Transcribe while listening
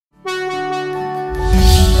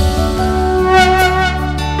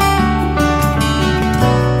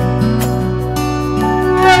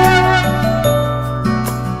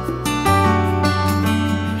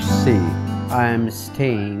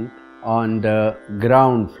on the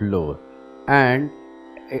ground floor, and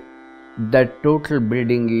that total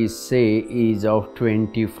building is of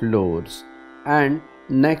 20 floors, and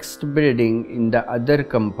next building in the other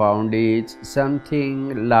compound is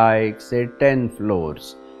something like say 10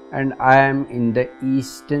 floors, and I am in the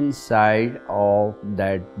eastern side of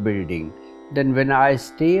that building. Then when I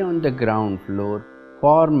stay on the ground floor,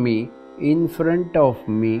 for me, in front of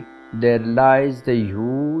me, there lies the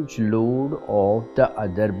huge load of the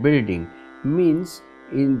other building. Means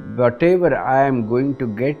in whatever I am going to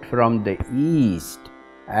get from the east,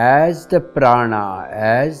 as the prana,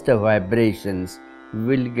 as the vibrations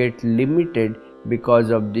will get limited because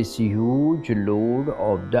of this huge load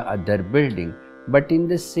of the other building. But in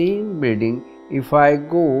the same building, if I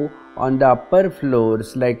go on the upper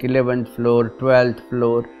floors like 11th floor, 12th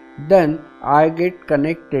floor, then I get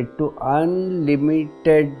connected to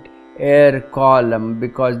unlimited air column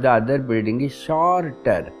because the other building is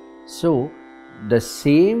shorter. So the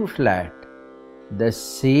same flat, the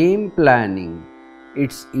same planning,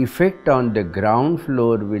 its effect on the ground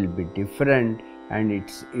floor will be different, and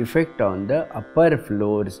its effect on the upper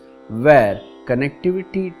floors where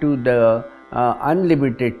connectivity to the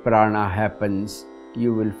unlimited prana happens,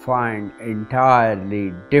 you will find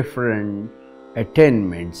entirely different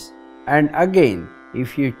attainments. And again,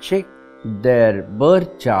 if you check their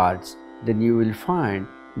birth charts, then you will find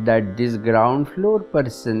that this ground floor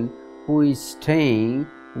person who is staying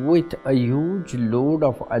with a huge load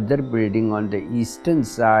of other building on the eastern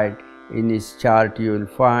side, in his chart you will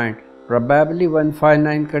find probably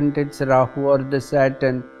 159 contains Rahu or the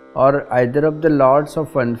Saturn, or either of the lords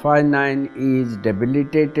of 159 is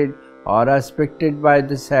debilitated or aspected by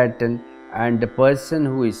the Saturn, and the person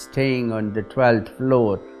who is staying on the 12th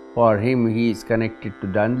floor, for him he is connected to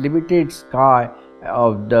the unlimited sky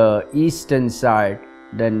of the eastern side,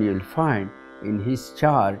 then you will find in his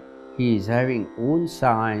chart he is having own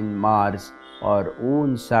sign Mars or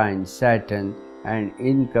own sign Saturn and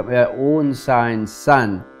own sign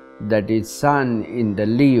Sun, that is Sun in the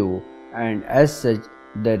Leo, and as such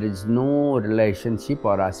there is no relationship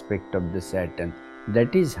or aspect of the Saturn.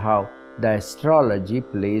 That is how the astrology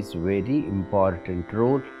plays very important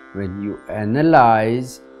role when you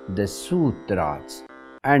analyze the sutras.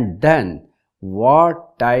 And then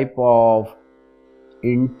what type of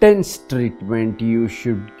intense treatment you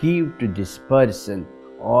should give to this person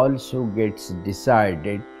also gets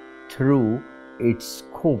decided through its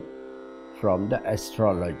scope from the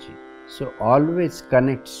astrology. So always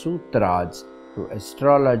connect sutras to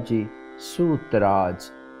astrology,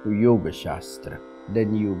 sutras to Yoga Shastra.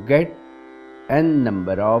 Then you get n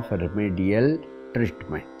number of remedial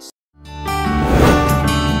treatments.